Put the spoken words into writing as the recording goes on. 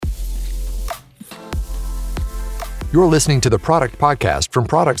You're listening to the Product Podcast from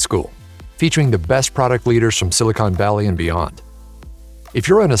Product School, featuring the best product leaders from Silicon Valley and beyond. If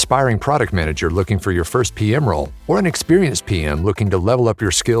you're an aspiring product manager looking for your first PM role, or an experienced PM looking to level up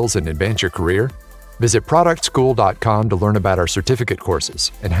your skills and advance your career, visit productschool.com to learn about our certificate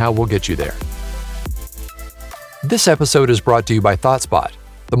courses and how we'll get you there. This episode is brought to you by ThoughtSpot,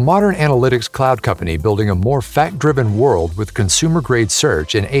 the modern analytics cloud company building a more fact-driven world with consumer-grade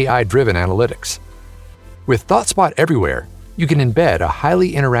search and AI-driven analytics. With ThoughtSpot everywhere, you can embed a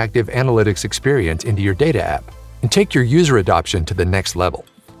highly interactive analytics experience into your data app and take your user adoption to the next level.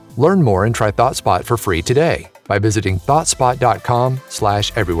 Learn more and try ThoughtSpot for free today by visiting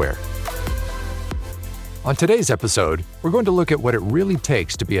thoughtspot.com/everywhere. On today's episode, we're going to look at what it really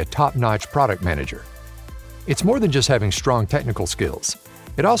takes to be a top-notch product manager. It's more than just having strong technical skills.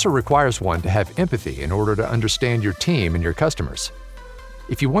 It also requires one to have empathy in order to understand your team and your customers.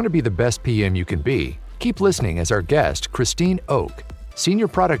 If you want to be the best PM you can be, keep listening as our guest, Christine Oak, Senior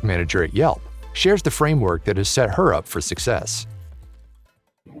Product Manager at Yelp, shares the framework that has set her up for success.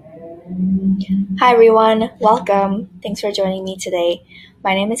 Hi everyone, welcome. Thanks for joining me today.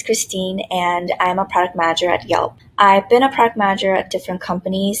 My name is Christine and I'm a product manager at Yelp. I've been a product manager at different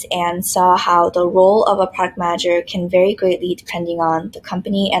companies and saw how the role of a product manager can vary greatly depending on the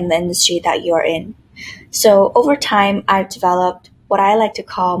company and the industry that you're in. So over time, I've developed what I like to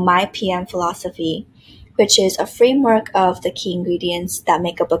call my PM philosophy, which is a framework of the key ingredients that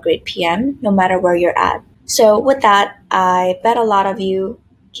make up a great PM, no matter where you're at. So with that, I bet a lot of you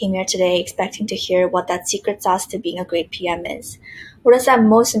came here today expecting to hear what that secret sauce to being a great PM is. What is that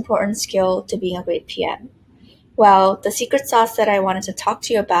most important skill to being a great PM? Well, the secret sauce that I wanted to talk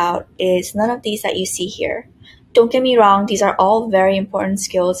to you about is none of these that you see here. Don't get me wrong, these are all very important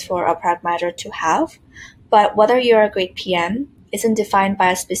skills for a product manager to have, but whether you're a great PM isn't defined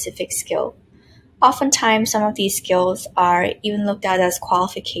by a specific skill. Oftentimes, some of these skills are even looked at as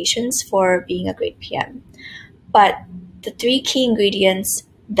qualifications for being a great PM. But the three key ingredients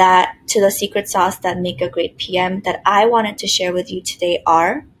to the secret sauce that make a great PM that I wanted to share with you today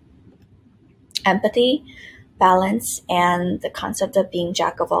are empathy, balance, and the concept of being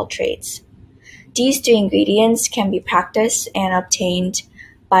jack of all trades. These three ingredients can be practiced and obtained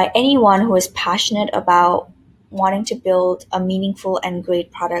by anyone who is passionate about wanting to build a meaningful and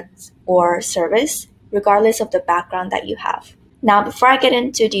great product or service, regardless of the background that you have. Now, before I get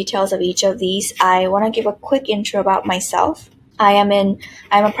into details of each of these, I want to give a quick intro about myself. I'm a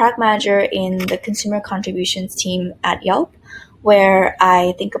product manager in the consumer contributions team at Yelp, where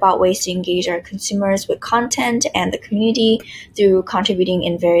I think about ways to engage our consumers with content and the community through contributing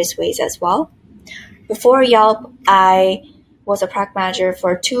in various ways as well. Before Yelp, I was a product manager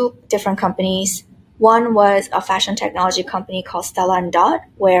for two different companies. One was a fashion technology company called Stella & Dot,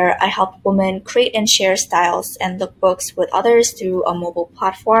 where I helped women create and share styles and lookbooks with others through a mobile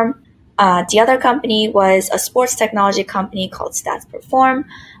platform. The other company was a sports technology company called Stats Perform,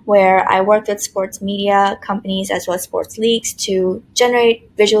 where I worked with sports media companies as well as sports leagues to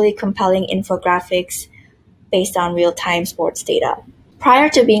generate visually compelling infographics based on real-time sports data. Prior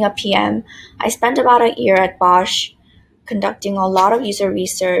to being a PM, I spent about a year at Bosch conducting a lot of user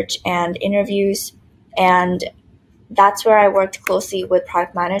research and interviews, and that's where I worked closely with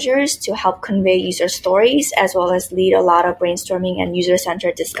product managers to help convey user stories as well as lead a lot of brainstorming and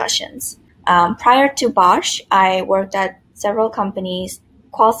user-centered discussions. Prior to Bosch, I worked at several companies,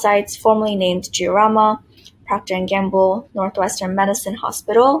 Qual Sites, formerly named Giorama, Procter & Gamble, Northwestern Medicine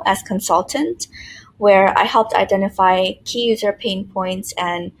Hospital as consultant, where I helped identify key user pain points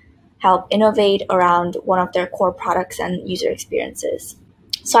and help innovate around one of their core products and user experiences.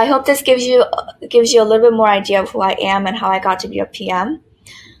 So I hope this gives you a little bit more idea of who I am and how I got to be a PM.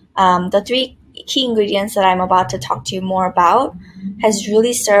 The three key ingredients that I'm about to talk to you more about has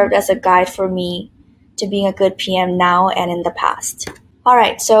really served as a guide for me to being a good PM now and in the past. All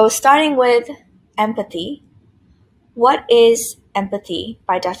right, so starting with empathy. What is empathy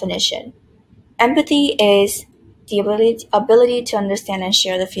by definition? Empathy is the ability to understand and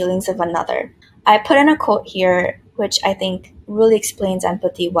share the feelings of another. I put in a quote here which I think really explains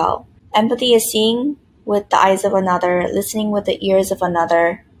empathy well. Empathy is seeing with the eyes of another, listening with the ears of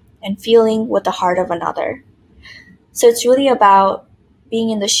another, and feeling with the heart of another. So it's really about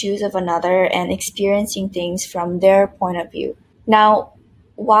being in the shoes of another and experiencing things from their point of view. Now,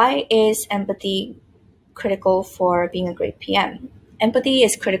 why is empathy critical for being a great PM? Empathy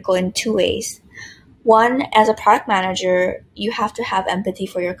is critical in two ways. One, as a product manager, you have to have empathy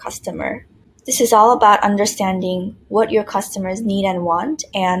for your customer. This is all about understanding what your customers need and want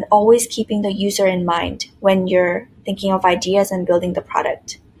and always keeping the user in mind when you're thinking of ideas and building the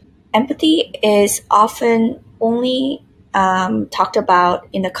product. Empathy is often only talked about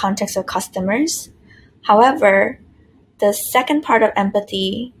in the context of customers. However, the second part of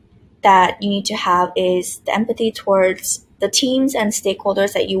empathy that you need to have is the empathy towards the teams and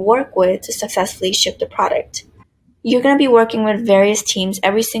stakeholders that you work with to successfully ship the product. You're going to be working with various teams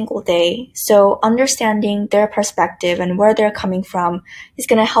every single day, so understanding their perspective and where they're coming from is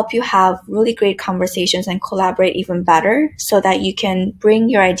going to help you have really great conversations and collaborate even better so that you can bring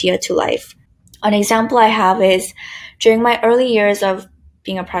your idea to life. An example I have is during my early years of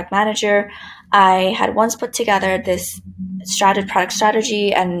being a product manager, I had once put together this product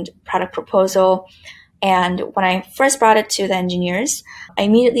strategy and product proposal. And when I first brought it to the engineers, I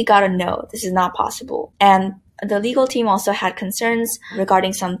immediately got a no, this is not possible. And the legal team also had concerns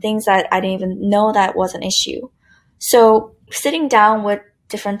regarding some things that I didn't even know that was an issue. So sitting down with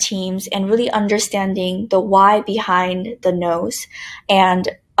different teams and really understanding the why behind the no's and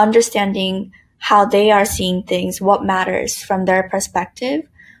understanding how they are seeing things, what matters from their perspective,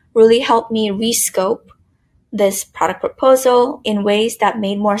 really helped me rescope this product proposal in ways that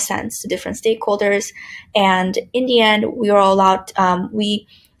made more sense to different stakeholders. And in the end, we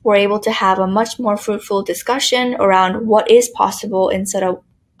were able to have a much more fruitful discussion around what is possible instead of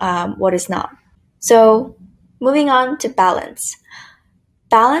what is not. So moving on to balance.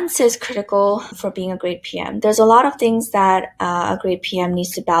 Balance is critical for being a great PM. There's a lot of things that a great PM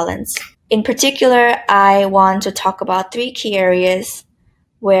needs to balance. In particular, I want to talk about 3 key areas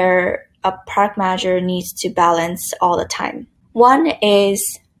where a product manager needs to balance all the time. One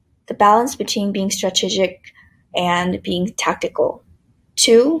is the balance between being strategic and being tactical.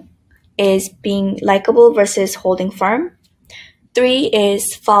 2 is being likable versus holding firm. 3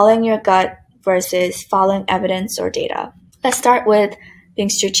 is following your gut versus following evidence or data. Let's start with being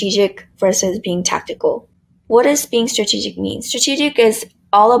strategic versus being tactical. What does being strategic mean? Strategic is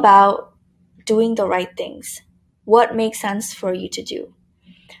all about doing the right things. What makes sense for you to do?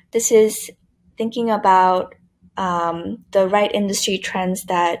 This is thinking about the right industry trends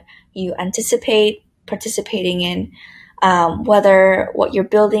that you anticipate participating in, whether what you're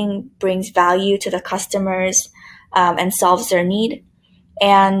building brings value to the customers and solves their need,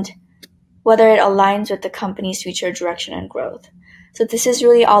 and whether it aligns with the company's future direction and growth. So this is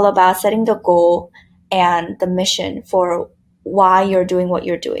really all about setting the goal and the mission for why you're doing what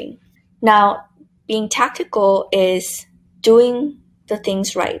you're doing. Now, being tactical is doing the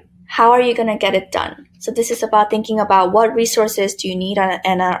things right. How are you going to get it done? So this is about thinking about what resources do you need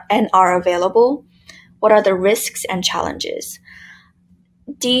and are available. What are the risks and challenges?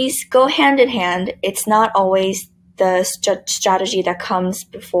 These go hand in hand. It's not always the strategy that comes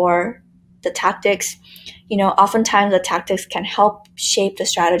before the tactics. Oftentimes the tactics can help shape the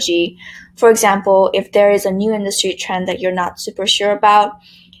strategy. For example, if there is a new industry trend that you're not super sure about,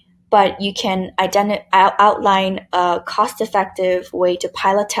 but you can outline a cost-effective way to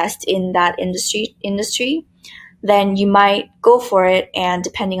pilot test in that industry, then you might go for it, and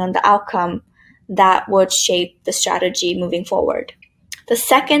depending on the outcome, that would shape the strategy moving forward. The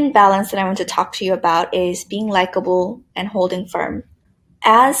second balance that I want to talk to you about is being likable and holding firm.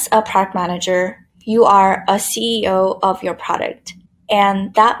 As a product manager, you are a CEO of your product,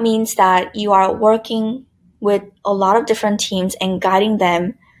 and that means that you are working with a lot of different teams and guiding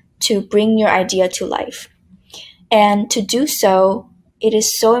them to bring your idea to life. And to do so, it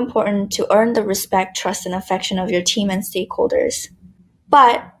is so important to earn the respect, trust, and affection of your team and stakeholders.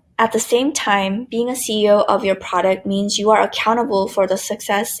 But at the same time, being a CEO of your product means you are accountable for the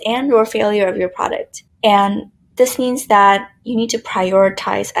success and or failure of your product. And this means that you need to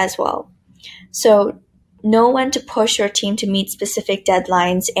prioritize as well. So know when to push your team to meet specific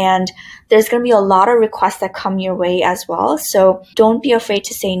deadlines, and there's going to be a lot of requests that come your way as well. So don't be afraid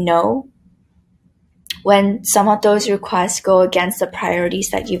to say no when some of those requests go against the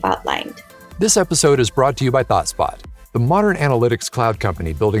priorities that you've outlined. This episode is brought to you by ThoughtSpot, the modern analytics cloud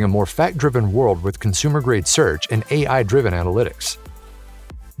company building a more fact-driven world with consumer-grade search and AI-driven analytics.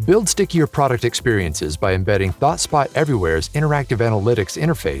 Build stickier product experiences by embedding ThoughtSpot Everywhere's interactive analytics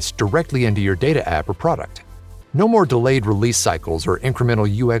interface directly into your data app or product. No more delayed release cycles or incremental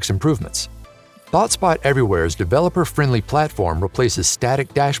UX improvements. ThoughtSpot Everywhere's developer-friendly platform replaces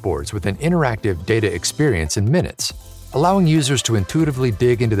static dashboards with an interactive data experience in minutes, allowing users to intuitively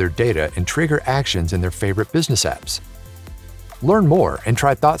dig into their data and trigger actions in their favorite business apps. Learn more and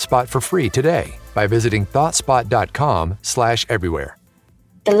try ThoughtSpot for free today by visiting thoughtspot.com/everywhere.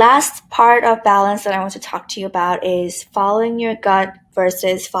 The last part of balance that I want to talk to you about is following your gut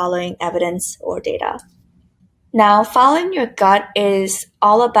versus following evidence or data. Now, following your gut is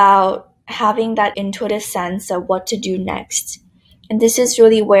all about having that intuitive sense of what to do next. And this is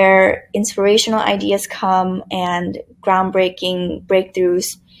really where inspirational ideas come and groundbreaking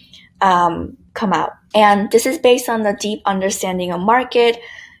breakthroughs come out. And this is based on the deep understanding of market,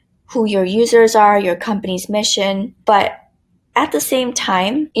 who your users are, your company's mission. But at the same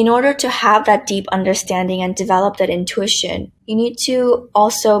time, in order to have that deep understanding and develop that intuition, you need to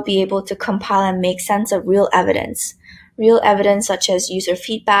also be able to compile and make sense of real evidence. Real evidence such as user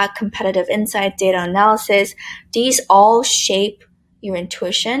feedback, competitive insight, data analysis. These all shape your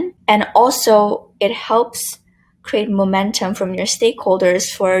intuition, and also it helps create momentum from your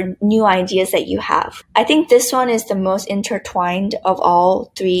stakeholders for new ideas that you have. I think this one is the most intertwined of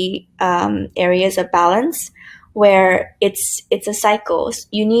all three areas of balance, where it's a cycle.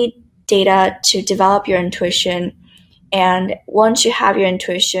 You need data to develop your intuition, and once you have your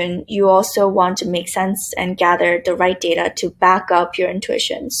intuition, you also want to make sense and gather the right data to back up your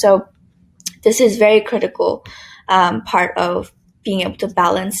intuition. So this is very critical part of being able to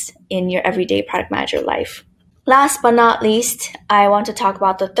balance in your everyday product manager life. Last but not least, I want to talk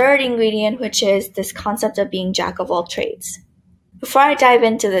about the third ingredient, which is this concept of being jack of all trades. Before I dive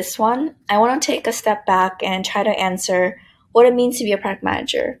into this one, I want to take a step back and try to answer what it means to be a product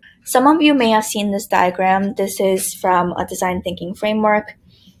manager. Some of you may have seen this diagram. This is from a design thinking framework,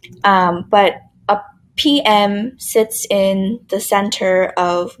 but a PM sits in the center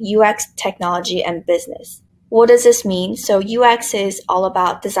of UX, technology, and business. What does this mean? So UX is all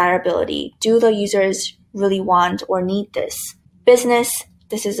about desirability. Do the users really want or need this? Business,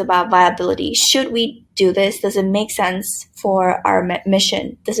 this is about viability. Should we do this? Does it make sense for our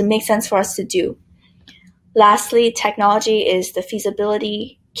mission? Does it make sense for us to do? Lastly, technology is the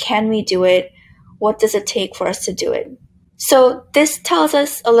feasibility. Can we do it? What does it take for us to do it? So this tells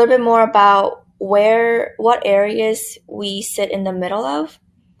us a little bit more about what areas we sit in the middle of,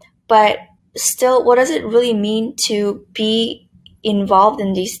 but still, what does it really mean to be involved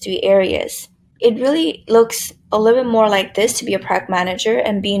in these three areas? It really looks a little bit more like this to be a product manager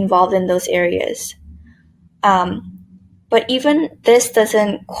and be involved in those areas. But even this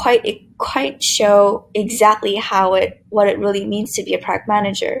doesn't quite show exactly what it really means to be a product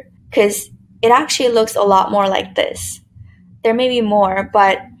manager, because it actually looks a lot more like this. There may be more,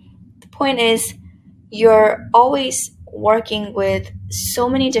 but the point is you're always working with so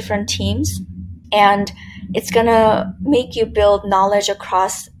many different teams, and it's gonna make you build knowledge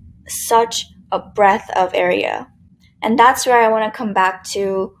across such a breadth of area. And that's where I want to come back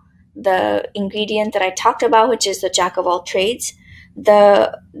to the ingredient that I talked about, which is the jack of all trades.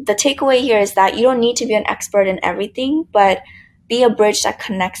 The takeaway here is that you don't need to be an expert in everything, but be a bridge that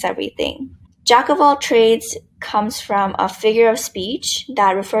connects everything. Jack of all trades comes from a figure of speech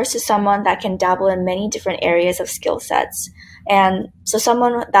that refers to someone that can dabble in many different areas of skill sets. And so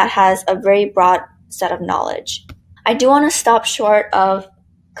someone that has a very broad set of knowledge. I do want to stop short of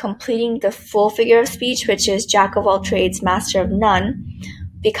completing the full figure of speech, which is jack of all trades, master of none,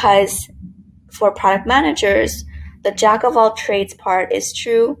 because for product managers, the jack of all trades part is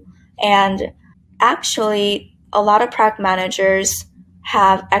true. And actually, a lot of product managers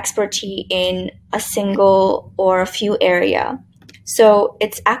have expertise in a single or a few area. So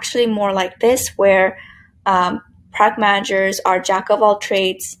it's actually more like this, where product managers are jack of all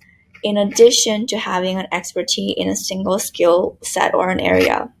trades in addition to having an expertise in a single skill set or an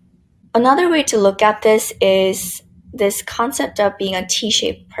area. Another way to look at this is this concept of being a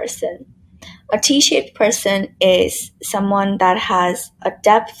T-shaped person. A T-shaped person is someone that has a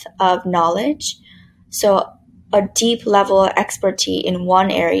depth of knowledge, so a deep level of expertise in one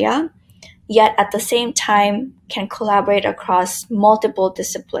area, yet at the same time can collaborate across multiple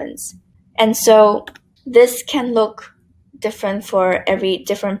disciplines. And so this can look different for every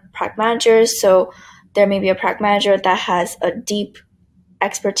different product manager. So there may be a product manager that has a deep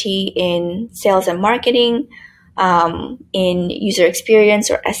expertise in sales and marketing, in user experience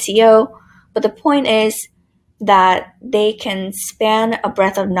or SEO. But the point is that they can span a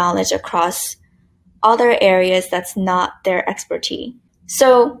breadth of knowledge across other areas that's not their expertise.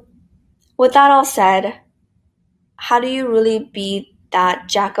 So with that all said, how do you really be that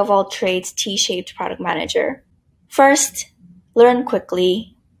jack of all trades, T-shaped product manager? First, learn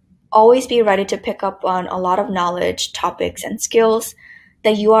quickly. Always be ready to pick up on a lot of knowledge, topics, and skills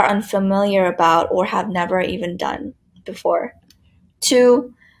that you are unfamiliar about or have never even done before.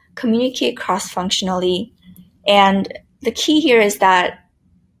 2, communicate cross-functionally. And the key here is that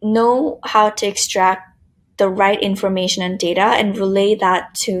know how to extract the right information and data and relay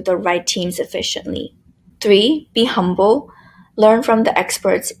that to the right teams efficiently. 3, be humble. Learn from the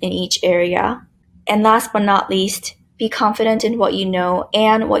experts in each area. And last but not least, be confident in what you know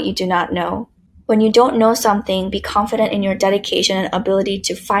and what you do not know. When you don't know something, be confident in your dedication and ability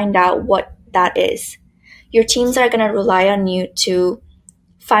to find out what that is. Your teams are going to rely on you to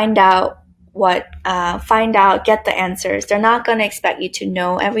get the answers. They're not going to expect you to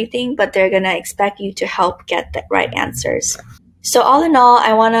know everything, but they're going to expect you to help get the right answers. So all in all,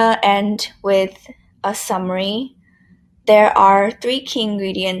 I want to end with a summary. There are 3 key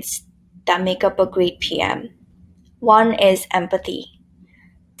ingredients that make up a great PM. 1 is empathy.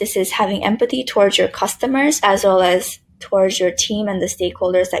 This is having empathy towards your customers as well as towards your team and the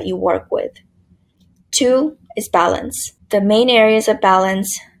stakeholders that you work with. 2 is balance. The main areas of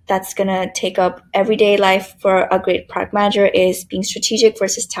balance that's going to take up everyday life for a great product manager is being strategic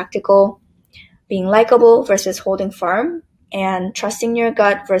versus tactical, being likable versus holding firm, and trusting your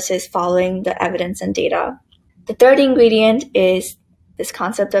gut versus following the evidence and data. The 3rd ingredient is this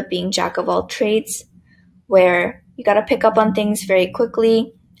concept of being jack of all trades, where you got to pick up on things very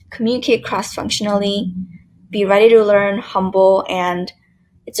quickly, communicate cross-functionally, be ready to learn, humble, and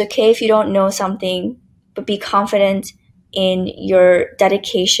it's okay if you don't know something, but be confident in your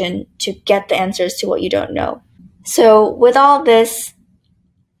dedication to get the answers to what you don't know. So with all this,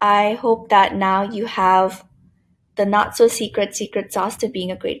 I hope that now you have the not-so-secret sauce to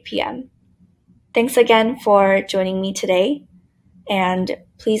being a great PM. Thanks again for joining me today, and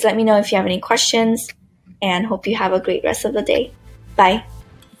please let me know if you have any questions, and hope you have a great rest of the day. Bye.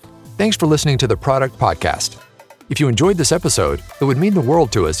 Thanks for listening to the Product Podcast. If you enjoyed this episode, it would mean the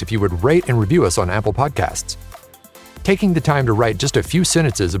world to us if you would rate and review us on Apple Podcasts. Taking the time to write just a few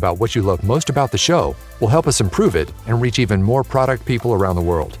sentences about what you love most about the show will help us improve it and reach even more product people around the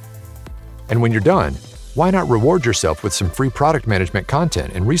world. And when you're done, why not reward yourself with some free product management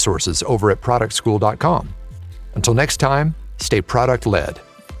content and resources over at productschool.com? Until next time, stay product-led.